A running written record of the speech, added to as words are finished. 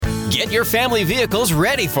Get your family vehicles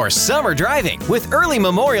ready for summer driving with early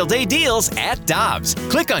Memorial Day deals at Dobbs.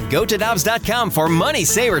 Click on GoToDobbs.com for money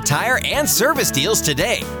saver tire and service deals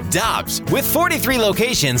today. Dobbs, with 43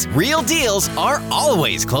 locations, real deals are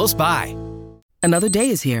always close by. Another day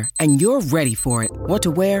is here, and you're ready for it. What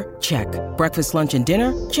to wear? Check. Breakfast, lunch, and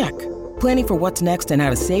dinner? Check. Planning for what's next and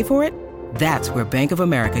how to save for it? That's where Bank of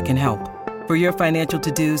America can help. For your financial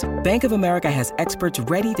to-dos, Bank of America has experts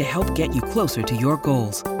ready to help get you closer to your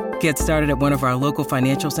goals. Get started at one of our local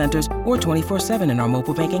financial centers or 24/7 in our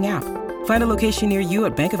mobile banking app. Find a location near you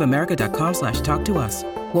at bankofamerica.com/talktous.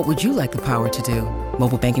 What would you like the power to do?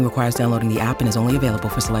 Mobile banking requires downloading the app and is only available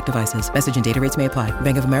for select devices. Message and data rates may apply.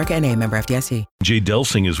 Bank of America N.A., member FDIC. Jay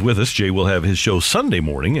Delsing is with us. Jay will have his show Sunday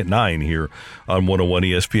morning at 9 here on 101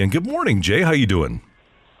 ESPN. Good morning, Jay. How you doing?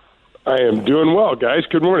 I am doing well, guys.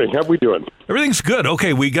 Good morning. How we doing? Everything's good.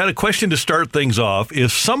 Okay, we got a question to start things off.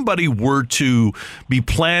 If somebody were to be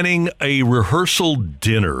planning a rehearsal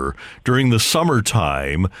dinner during the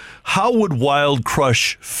summertime, how would Wild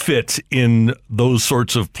Crush fit in those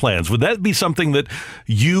sorts of plans? Would that be something that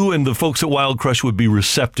you and the folks at Wild Crush would be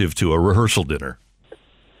receptive to, a rehearsal dinner?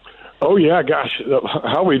 Oh, yeah, gosh.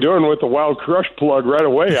 How are we doing with the Wild Crush plug right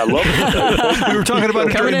away? I love it. We were talking about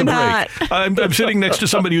it during the break. I'm sitting next to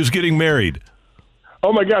somebody who's getting married.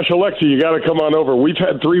 Oh, my gosh, Alexa, you got to come on over. We've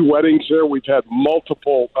had 3 weddings there. We've had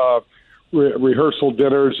multiple rehearsal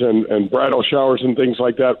dinners and bridal showers and things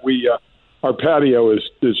like that. Our patio is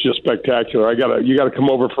just spectacular. You got to come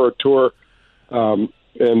over for a tour, and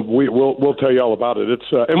we'll tell you all about it.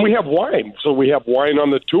 And we have wine. So we have wine on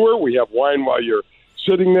the tour. We have wine while you're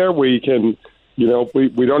sitting there. We can,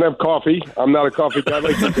 we don't have coffee. I'm not a coffee guy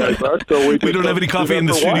like you guys are. So we don't have any coffee in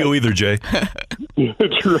the studio wine. Either, Jay.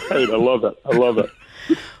 That's right. I love it.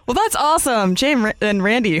 Well, that's awesome. Jay and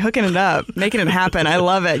Randy hooking it up, making it happen. I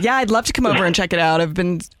love it. Yeah, I'd love to come over and check it out. I've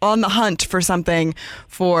been on the hunt for something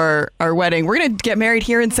for our wedding. We're going to get married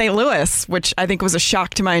here in St. Louis, which I think was a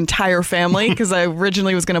shock to my entire family because I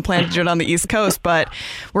originally was going to plan to do it on the East Coast, but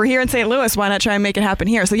we're here in St. Louis. Why not try and make it happen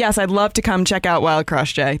here? So, yes, I'd love to come check out Wild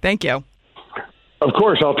Crush, Jay. Thank you. Of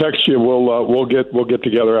course, I'll text you. We'll get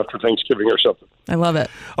together after Thanksgiving or something. I love it.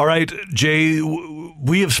 All right, Jay,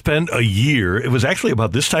 we have spent a year. It was actually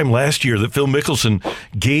about this time last year that Phil Mickelson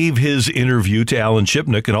gave his interview to Alan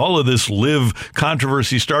Shipnuck, and all of this live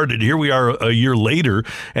controversy started. Here we are a year later,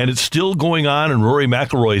 and it's still going on. And Rory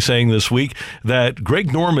McIlroy saying this week that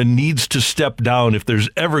Greg Norman needs to step down if there's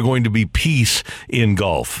ever going to be peace in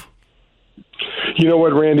golf. You know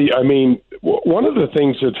what, Randy? I mean, one of the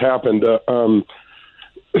things that's happened.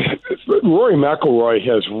 Rory McIlroy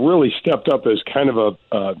has really stepped up as kind of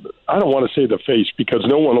I don't want to say the face because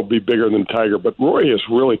no one will be bigger than Tiger, but Rory has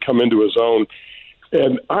really come into his own,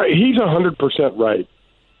 and he's 100% right.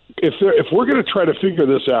 If we're going to try to figure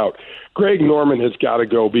this out, Greg Norman has got to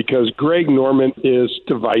go because Greg Norman is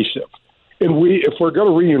divisive, and if we're going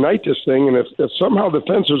to reunite this thing, and if somehow the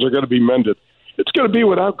fences are going to be mended, it's going to be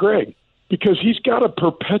without Greg because he's got a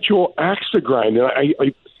perpetual axe to grind, and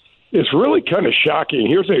it's really kind of shocking.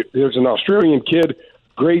 Here's an Australian kid,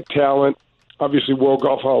 great talent, obviously World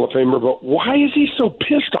Golf Hall of Famer, but why is he so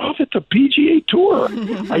pissed off at the PGA Tour?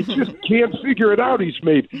 I just can't figure it out. He's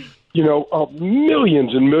made,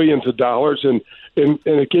 millions and millions of dollars, and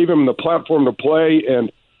it gave him the platform to play, and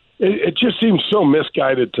it just seems so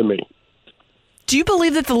misguided to me. Do you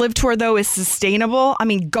believe that the LIV Tour, though, is sustainable? I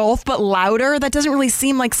mean, golf but louder? That doesn't really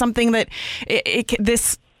seem like something that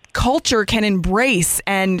this culture can embrace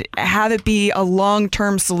and have it be a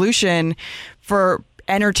long-term solution for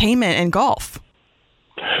entertainment and golf.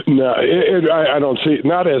 No, I don't see it,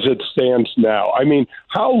 not as it stands now. I mean,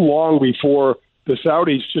 how long before the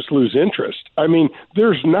Saudis just lose interest? I mean,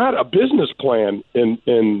 there's not a business plan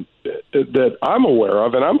in that I'm aware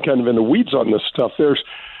of, and I'm kind of in the weeds on this stuff. I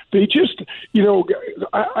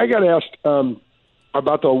got asked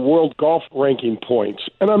about the world golf ranking points,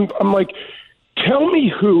 and I'm like, tell me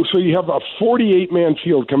who. So you have a 48-man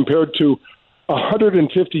field compared to a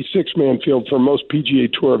 156-man field for most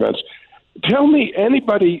PGA Tour events. Tell me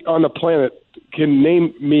anybody on the planet can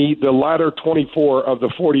name me the latter 24 of the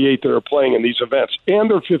 48 that are playing in these events, and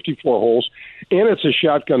they're 54 holes, and it's a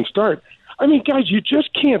shotgun start. I mean, guys, you just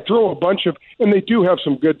can't throw a bunch of, and they do have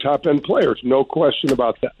some good top-end players, no question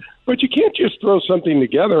about that. But you can't just throw something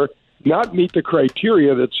together, not meet the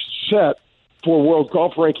criteria that's set for world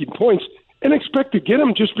golf ranking points, and expect to get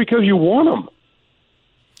them just because you want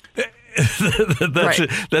them.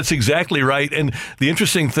 That's exactly right. And the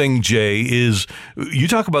interesting thing, Jay, is you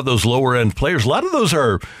talk about those lower end players. A lot of those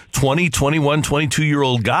are 20, 21,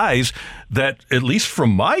 22-year-old guys that, at least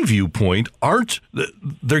from my viewpoint,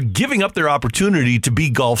 they're giving up their opportunity to be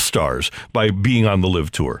golf stars by being on the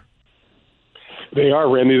LIV Tour. They are,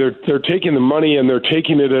 Randy. They're taking the money, and they're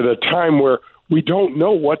taking it at a time where we don't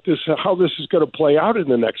know how this is going to play out in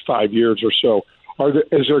the next 5 years or so.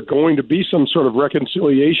 Is there going to be some sort of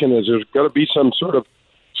reconciliation? Is there going to be some sort of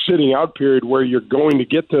sitting out period where you're going to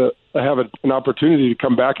get to have an opportunity to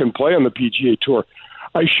come back and play on the PGA Tour?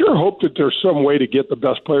 I sure hope that there's some way to get the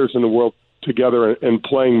best players in the world together and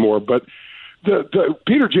playing more. But the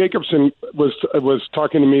Peter Jacobsen was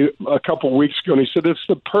talking to me a couple of weeks ago, and he said it's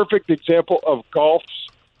the perfect example of golf's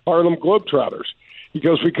Harlem Globetrotters. He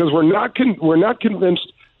goes, because we're not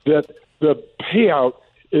convinced that the payout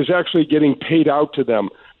is actually getting paid out to them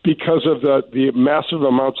because of the massive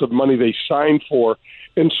amounts of money they signed for.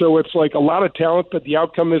 And so it's like a lot of talent, but the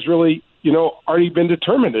outcome is really, already been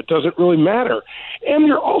determined. It doesn't really matter. And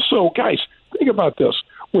you're also, guys, think about this.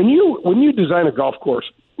 When you design a golf course,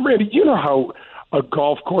 Randy, you know how a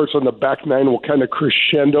golf course on the back nine will kind of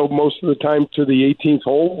crescendo most of the time to the 18th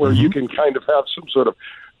hole, where you can kind of have some sort of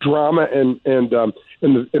drama and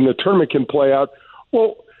the tournament can play out.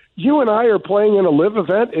 Well, you and I are playing in a LIV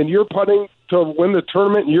event, and you're putting to win the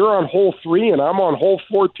tournament, and you're on hole 3, and I'm on hole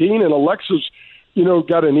 14, and Alexa's,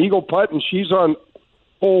 got an eagle putt, and she's on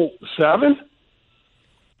hole 7.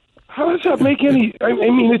 How does that make any? I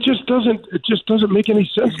mean, it just doesn't make any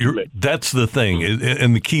sense to me. That's the thing,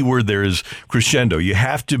 and the key word there is crescendo. Things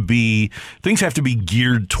have to be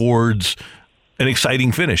geared towards an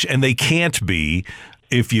exciting finish, and they can't be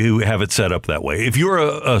if you have it set up that way. If you're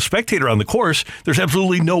a spectator on the course, there's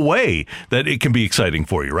absolutely no way that it can be exciting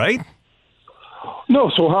for you, right? No,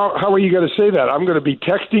 so how are you going to say that? I'm going to be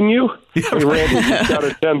texting you? Hey, Randy, you've got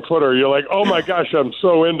a 10-footer. You're like, oh, my gosh, I'm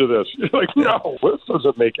so into this. You're like, no, this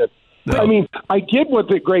doesn't make it. No. I mean, I get what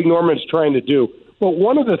Greg Norman's trying to do, but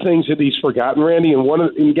one of the things that he's forgotten, Randy, and one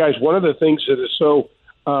of the things that is so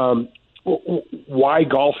why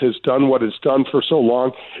golf has done what it's done for so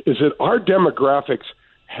long is that our demographics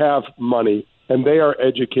have money and they are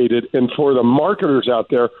educated. And for the marketers out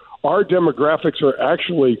there, our demographics are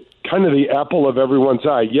actually kind of the apple of everyone's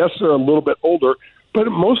eye. Yes, they're a little bit older, but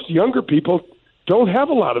most younger people don't have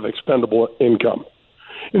a lot of expendable income.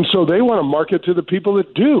 And so they want to market to the people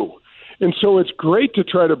that do. And so it's great to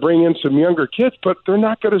try to bring in some younger kids, but they're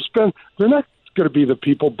not going to be the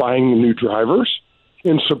people buying the new drivers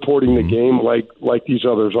and supporting the game like these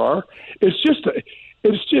others are. It's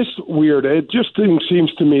just weird. It just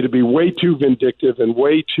seems to me to be way too vindictive and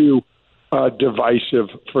way too divisive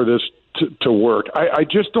for this to work. I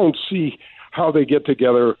just don't see how they get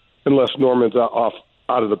together unless Norman's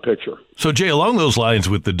out of the picture. So, Jay, along those lines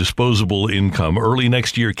with the disposable income, early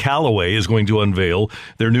next year, Callaway is going to unveil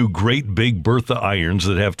their new Great Big Bertha irons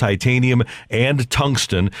that have titanium and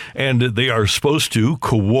tungsten, and they are supposed to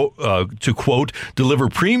quote, deliver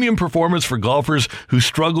premium performance for golfers who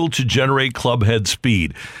struggle to generate club head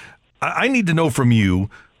speed. I need to know from you,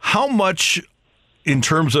 how much, in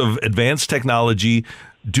terms of advanced technology,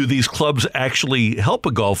 do these clubs actually help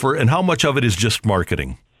a golfer, and how much of it is just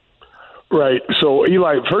marketing? Right. So,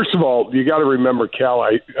 Eli, first of all, you got to remember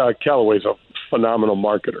Callaway's a phenomenal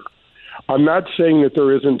marketer. I'm not saying that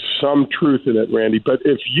there isn't some truth in it, Randy, but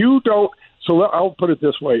if you don't, so I'll put it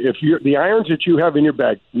this way. If the irons that you have in your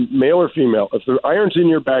bag, male or female, if the irons in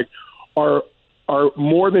your bag are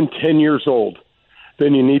more than 10 years old,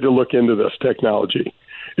 then you need to look into this technology.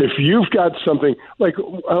 If you've got something like,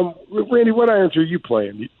 Randy, what irons are you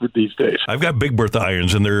playing these days? I've got Big Bertha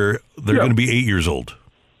irons, and they're going to be 8 years old.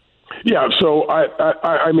 Yeah, so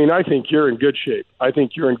I mean, I think you're in good shape. I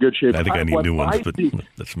think I need new ones, but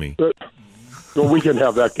that's me. Well, we can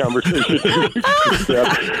have that conversation.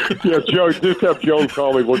 Joe, just have Joan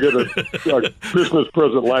call me. We'll get a Christmas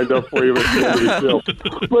present lined up for you at the end of the show.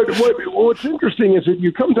 But what's interesting is that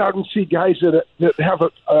you come out and see guys that have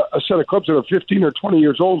a set of clubs that are 15 or 20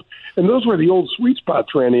 years old, and those were the old sweet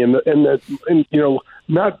spots, Randy, and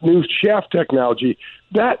not new shaft technology.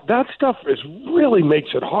 That stuff really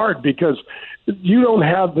makes it hard because you don't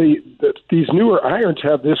have these newer irons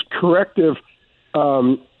have this corrective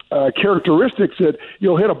characteristics that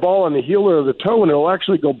you'll hit a ball on the heel or the toe and it'll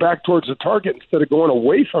actually go back towards the target instead of going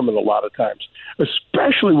away from it a lot of times,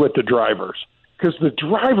 especially with the drivers. Because the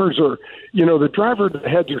drivers are, the driver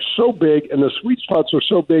heads are so big and the sweet spots are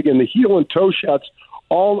so big and the heel and toe shots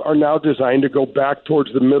all are now designed to go back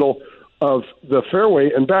towards the middle of the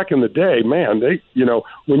fairway. And back in the day, man,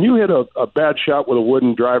 when you hit a bad shot with a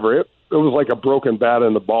wooden driver, it was like a broken bat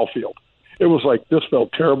in the ball field. it was like, this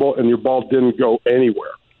felt terrible, and your ball didn't go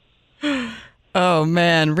anywhere. Oh,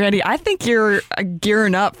 man. Randy, I think you're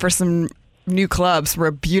gearing up for some new clubs for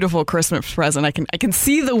a beautiful Christmas present. I can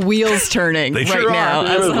see the wheels turning They right sure now are.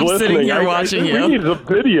 as I'm sitting here watching you. We need some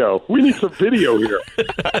video. We need some video here.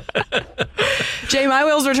 Jay, my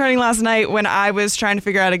wheels were turning last night when I was trying to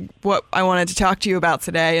figure out what I wanted to talk to you about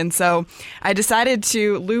today. And so I decided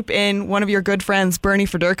to loop in one of your good friends, Bernie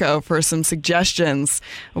Federko, for some suggestions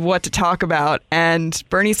of what to talk about. And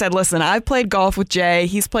Bernie said, listen, I've played golf with Jay.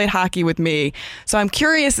 He's played hockey with me. So I'm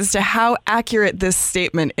curious as to how accurate this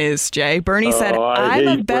statement is, Jay. Bernie said, I'm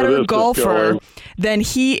a better golfer than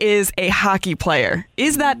he is a hockey player.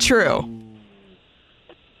 Is that true?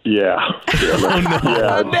 Yeah.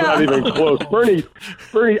 Yeah, it's not even close.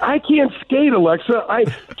 Bernie, I can't skate, Alexa.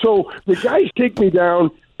 So the guys take me down,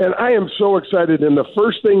 and I am so excited. And the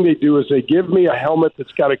first thing they do is they give me a helmet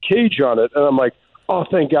that's got a cage on it. And I'm like, oh,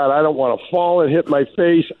 thank God, I don't want to fall and hit my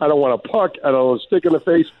face. I don't want a puck. I don't want to stick in the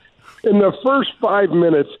face. In the first 5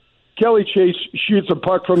 minutes, Kelly Chase shoots a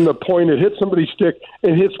puck from the point. It hits somebody's stick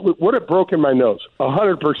and hits what it broke in my nose,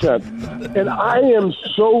 100%. And I am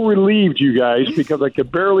so relieved, you guys, because I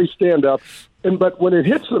could barely stand up. But when it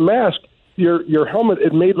hits the mask, your helmet,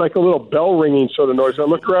 it made like a little bell ringing sort of noise. I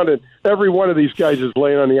look around and every one of these guys is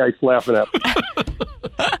laying on the ice laughing at me.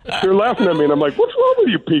 They're laughing at me, and I'm like, what's wrong with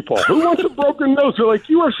you people? Who wants a broken nose? They're like,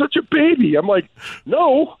 you are such a baby. I'm like,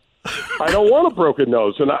 no. I don't want a broken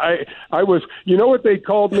nose. And I was, you know what they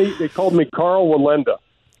called me? They called me Carl Wallenda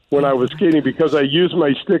when I was skating because I used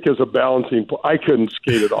my stick as a balancing pole. I couldn't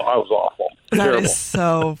skate at all. I was awful. That Terrible. is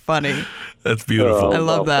so funny. That's beautiful. I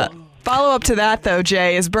love that. Follow up to that, though,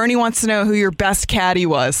 Jay, is Bernie wants to know who your best caddy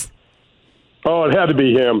was. Oh, it had to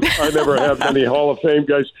be him. I never had many Hall of Fame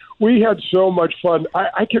guys. We had so much fun.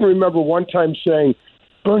 I can remember one time saying,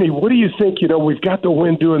 Bernie, what do you think? You know, we've got the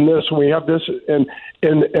wind doing this, and we have this, and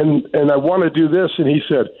I want to do this. And he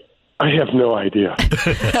said, I have no idea.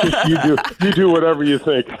 Just you do whatever you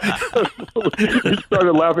think. He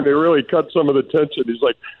started laughing. They really cut some of the tension. He's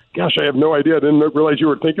like, gosh, I have no idea. I didn't realize you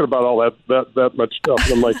were thinking about all that much stuff.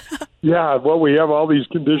 And I'm like, yeah, well, we have all these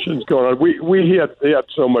conditions going on. We had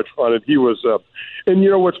so much fun, and he was and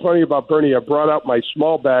you know what's funny about Bernie? I brought out my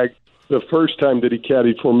small bag the first time that he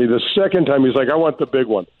caddied for me. The second time, he's like, I want the big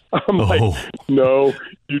one. I'm like, no,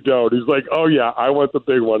 you don't. He's like, oh, yeah, I want the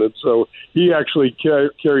big one. And so he actually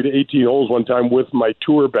carried 18 holes one time with my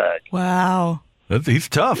tour bag. Wow. He's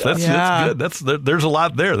tough. Yeah. That's good. There's a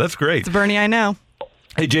lot there. That's great. It's Bernie I know.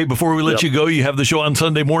 Hey, Jay, before we let you go, you have the show on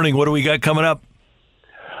Sunday morning. What do we got coming up?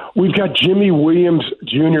 We've got Jimmy Williams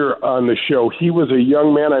Jr. on the show. He was a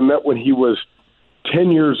young man I met when he was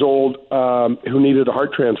 10 years old who needed a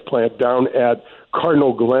heart transplant down at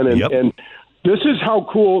Cardinal Glennon. Yep. And this is how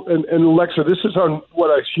cool, and Alexa, this is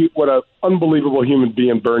what an unbelievable human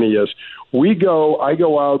being Bernie is. I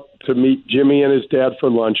go out to meet Jimmy and his dad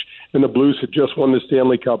for lunch, and the Blues had just won the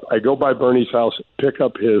Stanley Cup. I go by Bernie's house, pick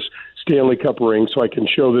up his Stanley Cup ring so I can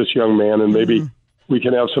show this young man, and maybe we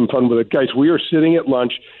can have some fun with it. Guys, we are sitting at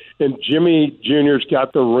lunch, and Jimmy Jr.'s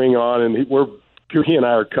got the ring on, and he and I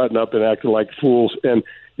are cutting up and acting like fools, and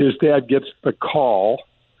his dad gets the call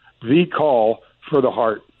for the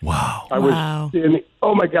heart. Wow. I was standing,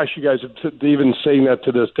 oh my gosh, you guys, even saying that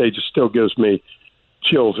to this day just still gives me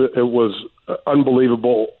chills. It was an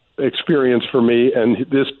unbelievable experience for me, and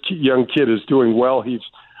this young kid is doing well. He's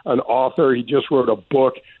an author. He just wrote a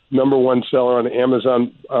book, #1 seller on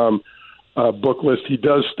Amazon book list. He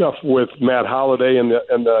does stuff with Matt Holliday and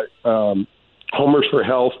the Homers for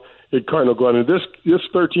Health at Cardinal Glennon. This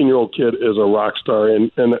 13-year-old kid is a rock star, and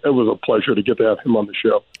it was a pleasure to get to have him on the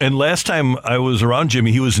show. And last time I was around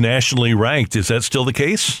Jimmy, he was nationally ranked. Is that still the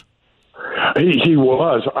case? He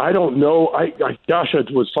was. I don't know. I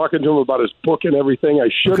was talking to him about his book and everything. I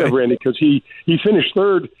should have, Randy, because he finished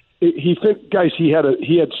third. He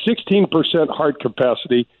had 16% heart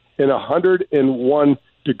capacity and 101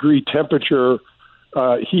 degree temperature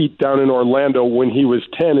heat down in Orlando when he was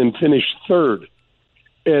 10 and finished third.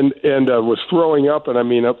 And was throwing up, and I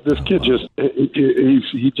mean, this kid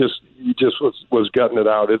he just was gutting it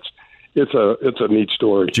out. It's a neat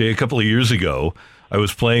story. Jay, a couple of years ago, I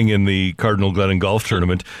was playing in the Cardinal Glennon golf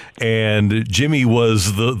tournament, and Jimmy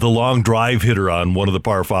was the long drive hitter on one of the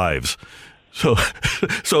par fives. So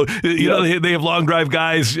you know they have long drive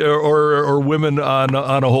guys or women on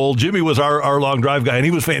a hole. Jimmy was our long drive guy, and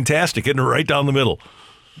he was fantastic, hitting it right down the middle.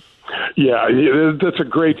 Yeah, that's a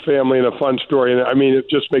great family and a fun story. And I mean, it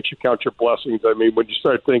just makes you count your blessings. I mean, when you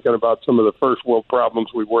start thinking about some of the first world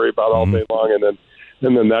problems we worry about all day long,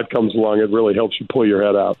 and then that comes along, it really helps you pull your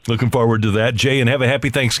head out. Looking forward to that, Jay, and have a happy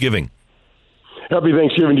Thanksgiving. Happy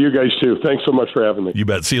Thanksgiving to you guys, too. Thanks so much for having me. You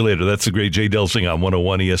bet. See you later. That's the great Jay Delsing on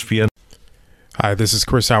 101 ESPN. Hi, this is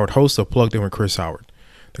Chris Howard, host of Plugged In with Chris Howard.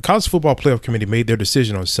 The College Football Playoff Committee made their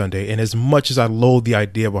decision on Sunday, and as much as I loathe the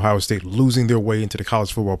idea of Ohio State losing their way into the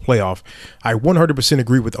College Football Playoff, I 100%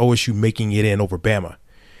 agree with OSU making it in over Bama.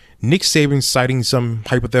 Nick Saban citing some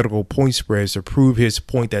hypothetical point spreads to prove his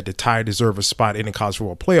point that the Tide deserve a spot in the College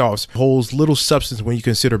Football Playoffs holds little substance when you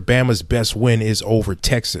consider Bama's best win is over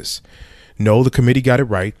Texas. No, the committee got it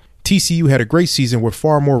right. TCU had a great season with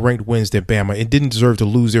far more ranked wins than Bama and didn't deserve to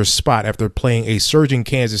lose their spot after playing a surging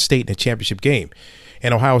Kansas State in a championship game.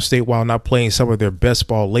 And Ohio State, while not playing some of their best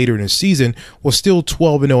ball later in the season, was still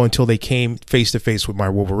 12-0 until they came face-to-face with my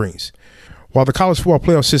Wolverines. While the college football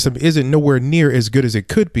playoff system isn't nowhere near as good as it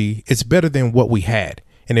could be, it's better than what we had.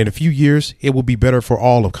 And in a few years, it will be better for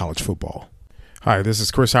all of college football. Hi, this is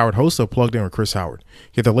Chris Howard, host of Plugged In with Chris Howard.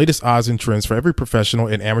 Get the latest odds and trends for every professional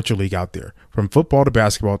and amateur league out there. From football to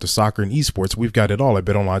basketball to soccer and esports, we've got it all at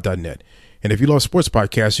betonline.net. And if you love sports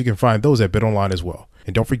podcasts, you can find those at BetOnline as well.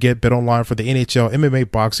 And don't forget BetOnline for the NHL, MMA,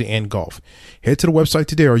 boxing, and golf. Head to the website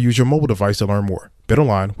today or use your mobile device to learn more.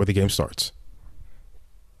 BetOnline, where the game starts.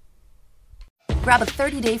 Grab a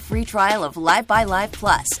 30-day free trial of Live by Live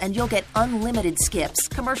Plus, and you'll get unlimited skips,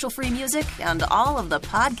 commercial-free music, and all of the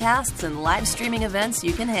podcasts and live streaming events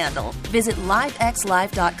you can handle. Visit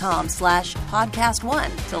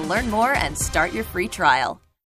livexlive.com/podcast1 to learn more and start your free trial.